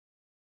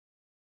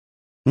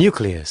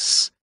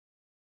Nucleus.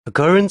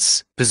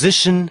 Occurrence,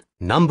 position,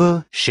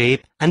 number,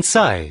 shape, and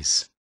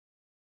size.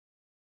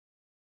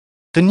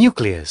 The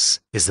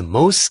nucleus is the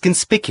most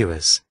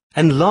conspicuous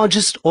and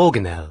largest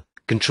organelle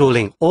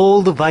controlling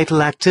all the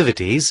vital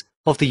activities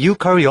of the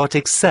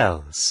eukaryotic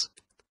cells.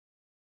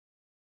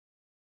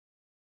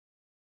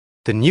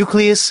 The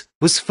nucleus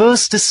was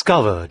first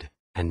discovered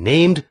and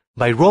named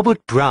by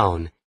Robert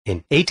Brown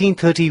in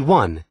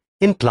 1831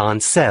 in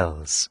plant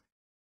cells.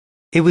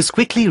 It was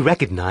quickly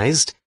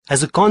recognized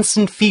as a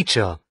constant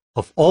feature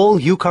of all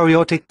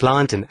eukaryotic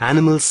plant and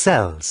animal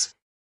cells,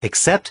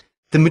 except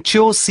the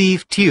mature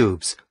sieve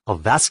tubes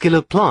of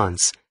vascular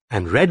plants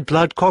and red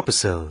blood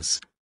corpuscles,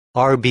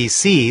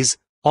 RBCs,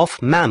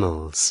 of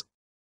mammals.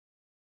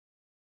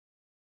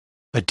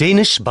 A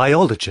Danish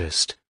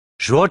biologist,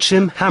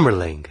 Joachim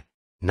Hammerling,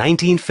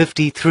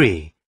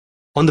 1953,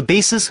 on the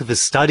basis of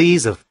his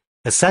studies of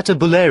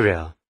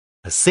Acetabularia,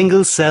 a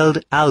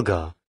single-celled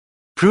alga,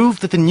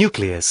 proved that the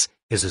nucleus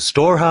is a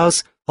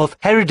storehouse of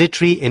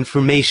hereditary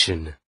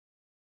information.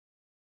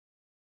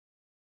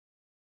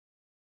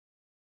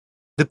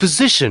 The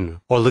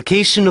position or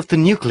location of the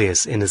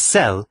nucleus in a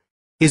cell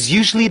is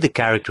usually the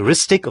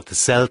characteristic of the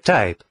cell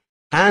type,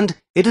 and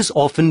it is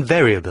often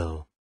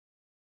variable.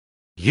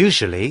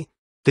 Usually,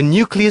 the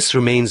nucleus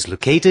remains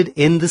located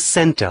in the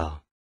center,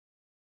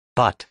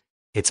 but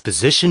its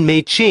position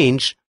may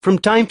change from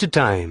time to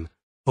time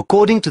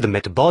according to the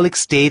metabolic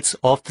states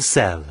of the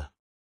cell.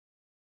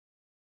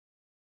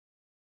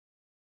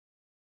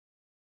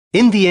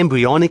 In the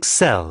embryonic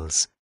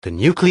cells, the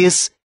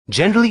nucleus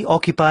generally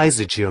occupies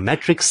the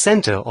geometric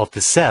center of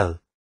the cell,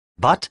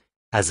 but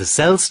as the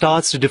cell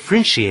starts to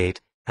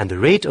differentiate and the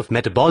rate of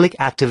metabolic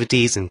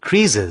activities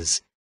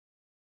increases,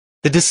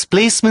 the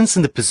displacements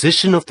in the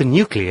position of the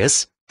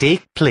nucleus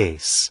take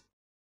place.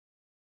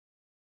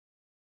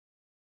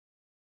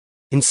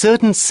 In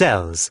certain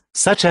cells,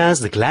 such as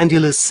the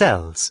glandular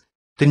cells,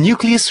 the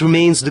nucleus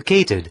remains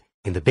located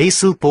in the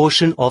basal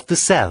portion of the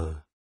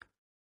cell.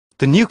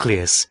 The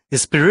nucleus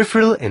is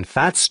peripheral in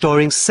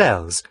fat-storing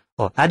cells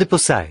or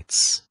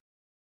adipocytes.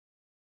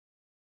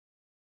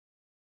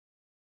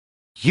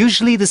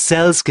 Usually the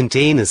cells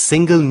contain a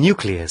single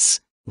nucleus,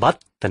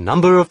 but the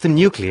number of the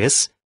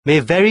nucleus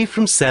may vary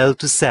from cell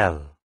to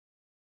cell.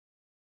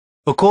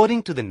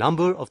 According to the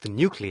number of the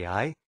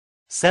nuclei,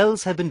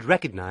 cells have been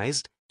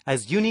recognized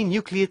as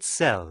uninucleate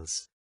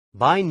cells,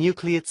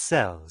 binucleate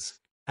cells,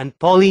 and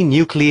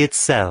polynucleate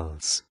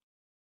cells.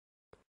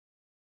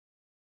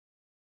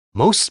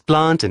 Most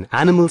plant and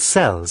animal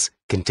cells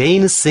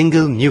contain a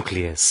single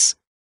nucleus.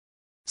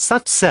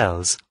 Such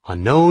cells are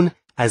known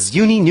as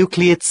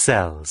uninucleate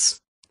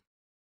cells.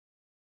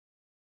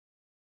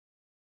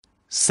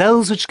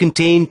 Cells which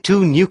contain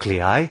two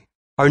nuclei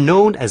are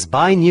known as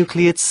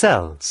binucleate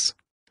cells.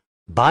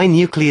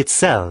 Binucleate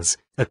cells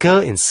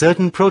occur in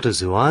certain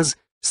protozoas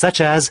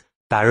such as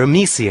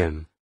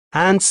paramecium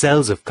and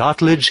cells of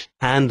cartilage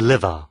and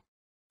liver.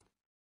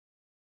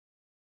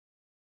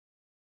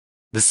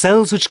 The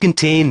cells which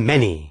contain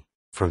many,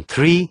 from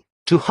 3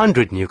 to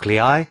 100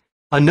 nuclei,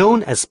 are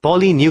known as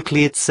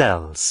polynucleate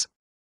cells.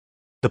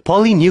 The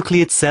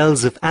polynucleate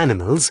cells of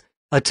animals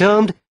are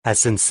termed as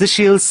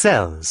syncytial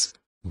cells,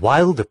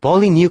 while the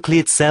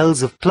polynucleate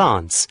cells of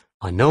plants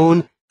are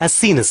known as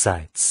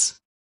cenocytes.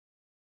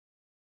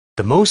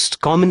 The most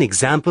common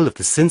example of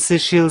the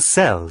syncytial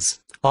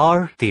cells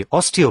are the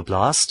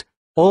osteoblast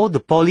or the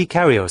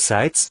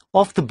polykaryocytes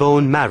of the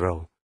bone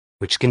marrow,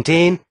 which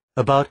contain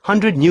about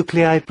 100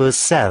 nuclei per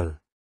cell,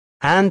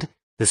 and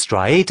the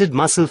striated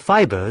muscle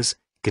fibers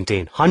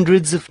contain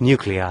hundreds of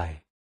nuclei.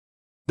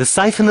 The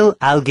siphonal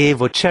algae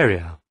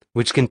Vaucheria,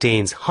 which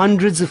contains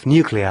hundreds of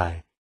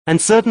nuclei, and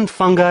certain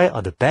fungi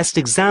are the best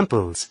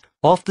examples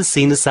of the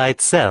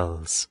cenocyte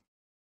cells.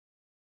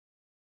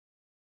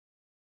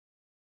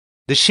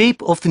 The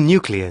shape of the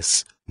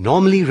nucleus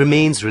normally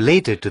remains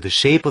related to the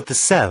shape of the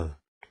cell,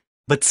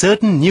 but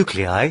certain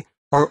nuclei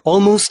are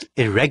almost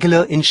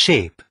irregular in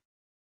shape.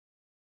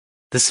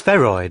 The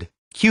spheroid,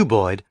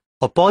 cuboid,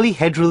 or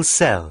polyhedral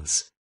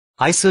cells,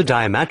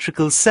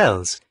 isodiametrical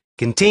cells,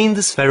 contain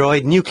the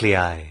spheroid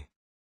nuclei.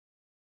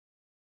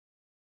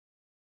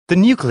 The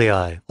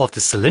nuclei of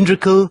the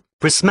cylindrical,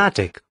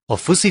 prismatic, or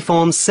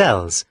fusiform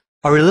cells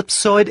are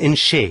ellipsoid in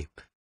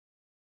shape.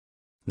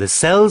 The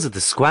cells of the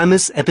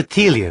squamous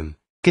epithelium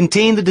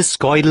contain the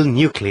discoidal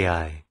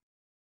nuclei.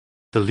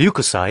 The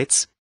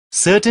leukocytes,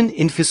 certain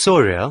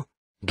infusoria,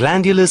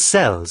 glandular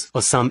cells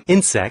or some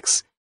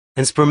insects,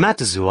 and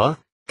spermatozoa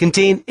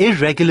contain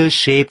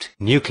irregular-shaped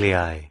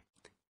nuclei.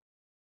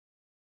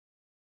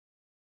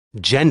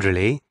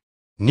 Generally,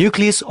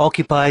 nucleus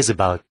occupies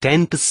about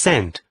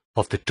 10%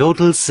 of the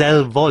total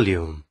cell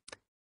volume.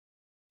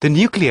 The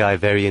nuclei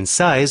vary in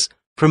size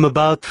from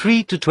about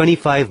 3 to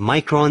 25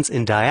 microns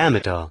in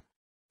diameter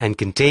and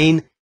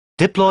contain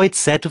diploid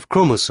set of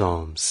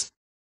chromosomes.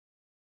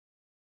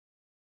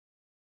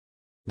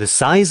 The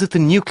size of the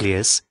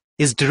nucleus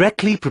is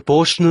directly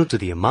proportional to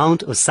the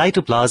amount of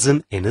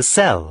cytoplasm in a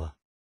cell.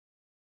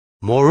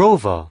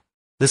 Moreover,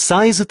 the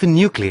size of the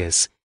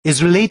nucleus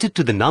is related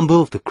to the number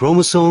of the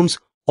chromosomes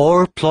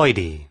or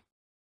ploidy.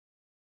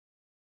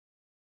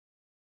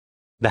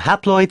 The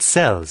haploid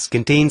cells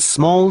contain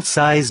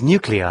small-sized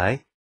nuclei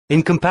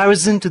in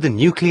comparison to the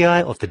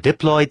nuclei of the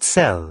diploid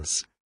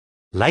cells.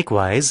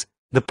 Likewise,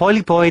 the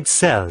polyploid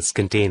cells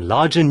contain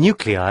larger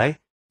nuclei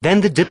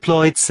than the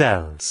diploid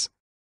cells.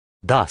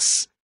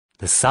 Thus,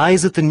 the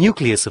size of the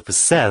nucleus of a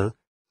cell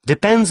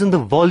depends on the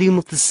volume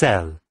of the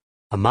cell,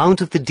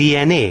 amount of the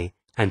DNA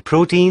and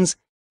proteins,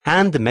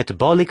 and the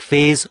metabolic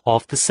phase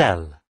of the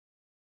cell.